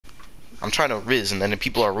I'm trying to Riz, and then the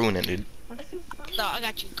people are ruining, dude. No, I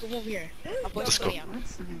got you. Come over here. I'll put Let's somebody go.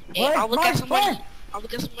 out. Hey, I'll look at somebody. I'll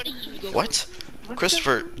look at somebody. You go. What?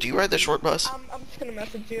 Christopher, do you ride the short bus? I'm just gonna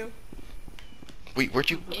message you. Wait, where'd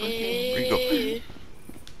you go?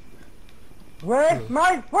 Where's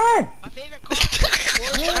my friend? My favorite car.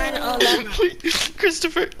 411. Wait,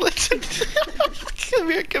 Christopher, listen.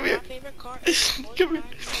 Come here, come here. My favorite car. Come here.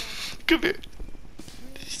 Come here.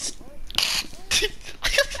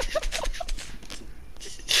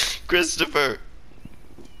 Christopher.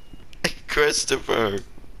 Christopher.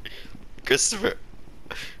 Christopher.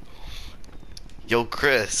 Yo,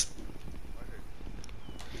 Chris.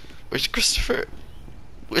 Where's Christopher?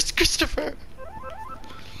 Where's Christopher?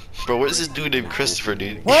 Bro, what is this dude named Christopher,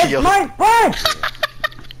 dude? Where's my friend?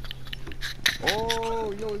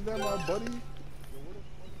 Oh, yo, is that my buddy?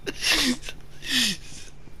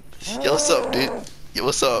 Yo, what's up, dude? Yo,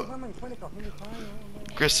 what's up?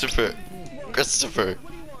 Christopher. Christopher.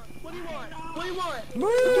 What do you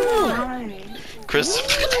want?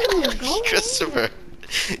 Christopher. Christopher.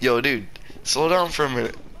 Yo, dude. Slow down for a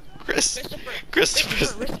minute. Christopher.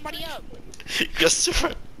 Christopher, raise somebody up.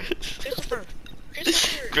 Christopher. Christopher.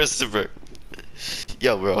 Christopher. Christopher.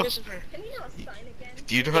 Yo, bro. Christopher.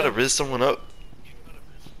 Do you know how to raise someone up?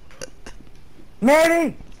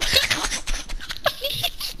 Mary!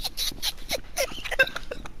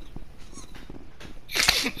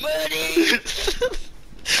 Buddy.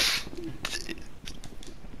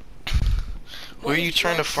 Who are you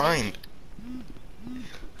trying to find?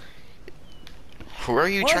 Who are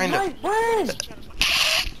you trying Where's to... my friend?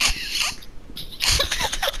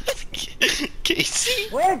 Casey?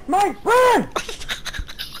 Where's my friend?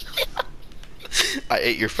 I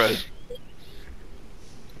ate your friend.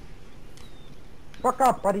 Fuck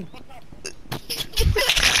up, buddy.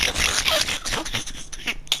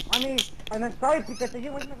 I mean, I'm sorry because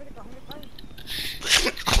you went in the video 100 times.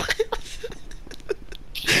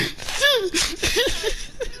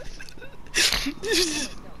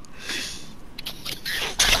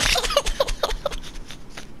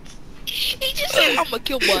 He just said, I'ma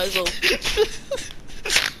kill Buzzo.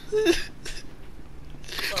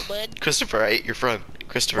 What, bud? Christopher, I ate your friend.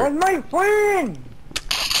 Christopher. Where's my friend?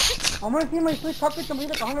 I want to see my sweet puppy to me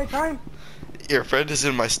like 100 times. Your friend is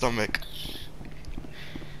in my stomach.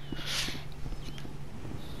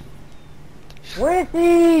 Where is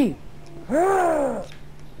he?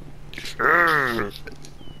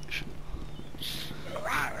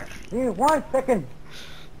 Here, 1 second.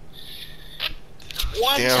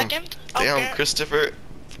 One Damn. second. Damn, Okay. Christopher.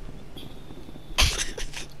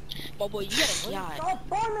 My boy, you gotta die. Stop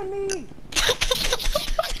following me!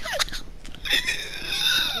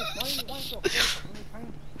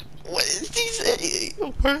 What is he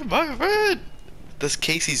saying? Where's my friend? That's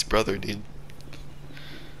Casey's brother, dude.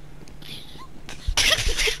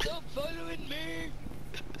 Stop following me.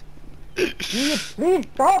 Please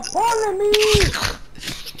stop following me!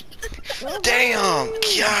 Damn, God.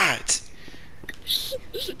 Yeah.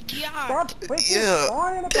 Stop freaking Yeah,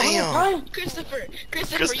 following me damn. 100 times! Christopher,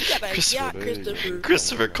 Chris- you gotta, Christopher. yeah, Christopher.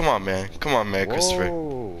 Christopher, come on, man. Come on, man, Christopher.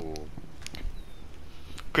 Whoa.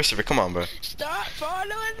 Christopher, come on, bro. Stop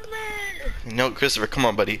following me. No, Christopher, come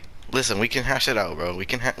on, buddy. Listen, we can hash it out, bro. We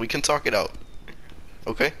can talk it out.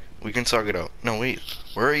 Okay? We can talk it out. No, wait.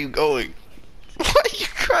 Where are you going? Why are you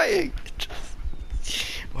crying?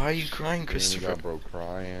 Why are you crying, You Christopher? got bro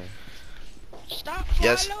crying. Stop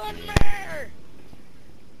Yes. following me.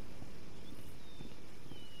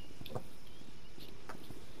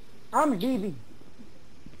 I'm leaving.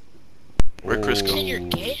 Where'd Chris go? You're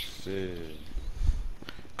gay? Shit.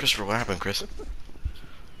 Christopher, what happened, Chris?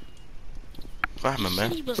 What happened, He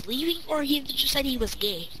man? was leaving, or he just said he was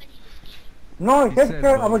gay? No, He that's said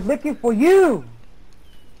good. I both. was looking for you.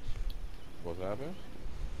 What's happened?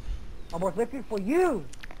 I was looking for you.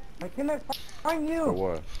 I cannot find For you.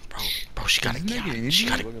 what? Bro, she got a This nigga cat. She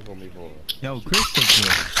got What a... you looking for me for? Yo,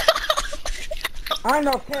 Christopher. I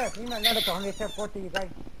don't care. You might not look 140 to you guys.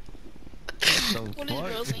 So What is it, fuck.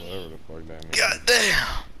 girl saying? Whatever the fuck that means. God damn.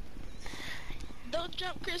 Don't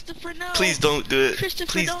jump, Christopher, no. Please don't do it.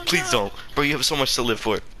 Christopher, Please, don't please jump. don't. Bro, you have so much to live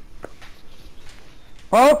for.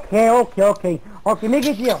 Okay, make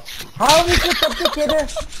it deal. How we put them together?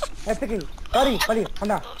 That's okay. Buddy,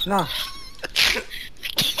 no.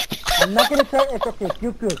 I'm not gonna try, it's okay,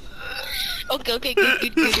 you good. Okay,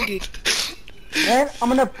 good. And I'm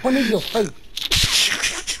gonna put it in your face.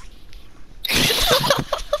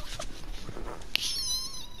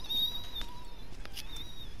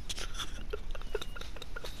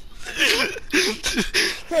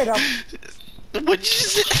 Straight up. What'd you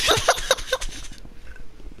say?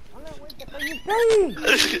 I'm gonna wait to you saying?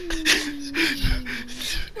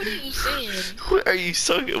 What are you saying? What are you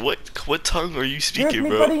saying? What tongue are you Here's speaking, me,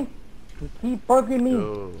 bro? buddy. You keep bugging me.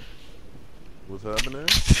 Yo. What's happening?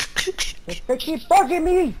 They keep bugging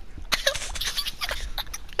me.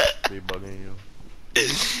 They bugging you.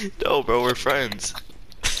 No, bro, we're friends.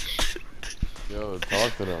 Yo,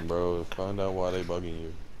 talk to them, bro. Find out why they bugging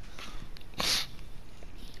you.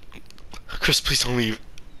 Chris, please don't leave.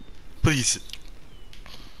 Please.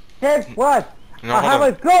 Guess what? No, I hold have on.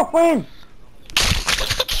 a girlfriend.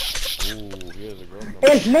 Ooh, he has a girl number.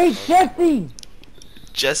 It's named Jessie.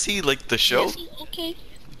 Jesse, like the show? Jesse? Okay.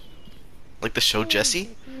 Like the show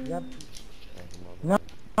Jesse? Yep.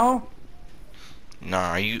 No.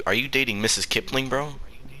 Nah, are you dating Mrs. Kipling, bro?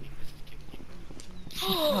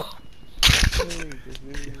 Yeah.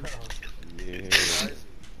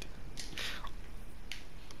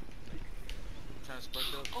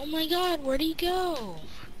 Oh my god, where'd he go?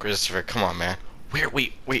 Christopher, come on, man.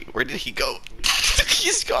 Wait, where did he go?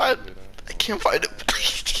 He's gone. I can't find him.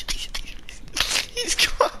 He's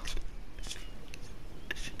gone.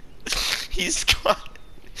 He's gone.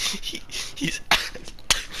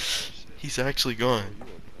 He's actually gone.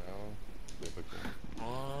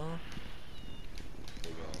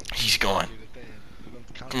 He's gone.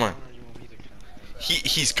 Come on.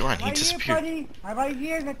 He's gone. He Right here, disappeared. buddy. I'm right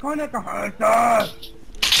here in the corner.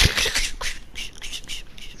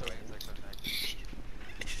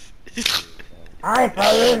 Hi,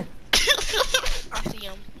 fellas. I see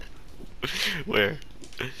him. Where?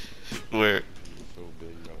 So big,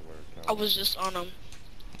 you gotta wear a I couch. was just on him.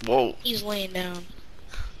 Whoa. He's laying down.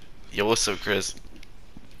 Yo, what's up, Chris?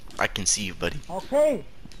 I can see you, buddy. Okay.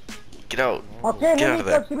 Get out. Okay, Get out let of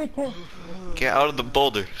me there. talk to me too. Get out of the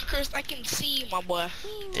boulder. Chris, I can see you, my boy.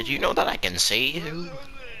 Did you know that I can see you?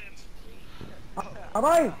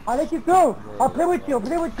 Alright, I'll let you go. I'll play with you, I'll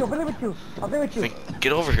play with you, I'll play with you. I'll play with you.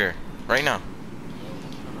 Get over here. Right now.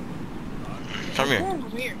 Come here.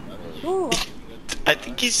 Come here. Ooh, I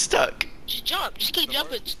think he's stuck. Just jump. Just keep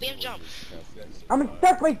jumping. Spam jump. I'm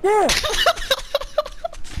stuck right there.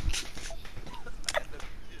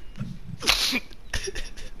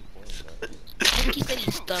 I think he said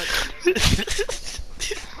he's stuck.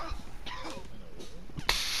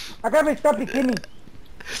 I gotta stop you, Kimmy.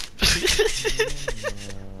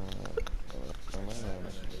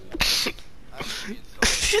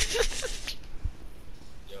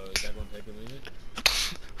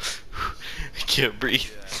 I can't breathe.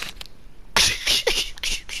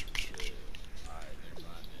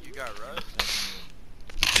 You got Russ?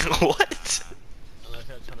 What?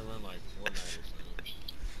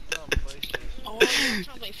 Oh, I'm trying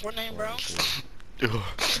to play Fortnite, bro.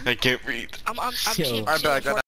 I can't breathe. I'm Yo. chilling Alright, bet, I got Fortnite.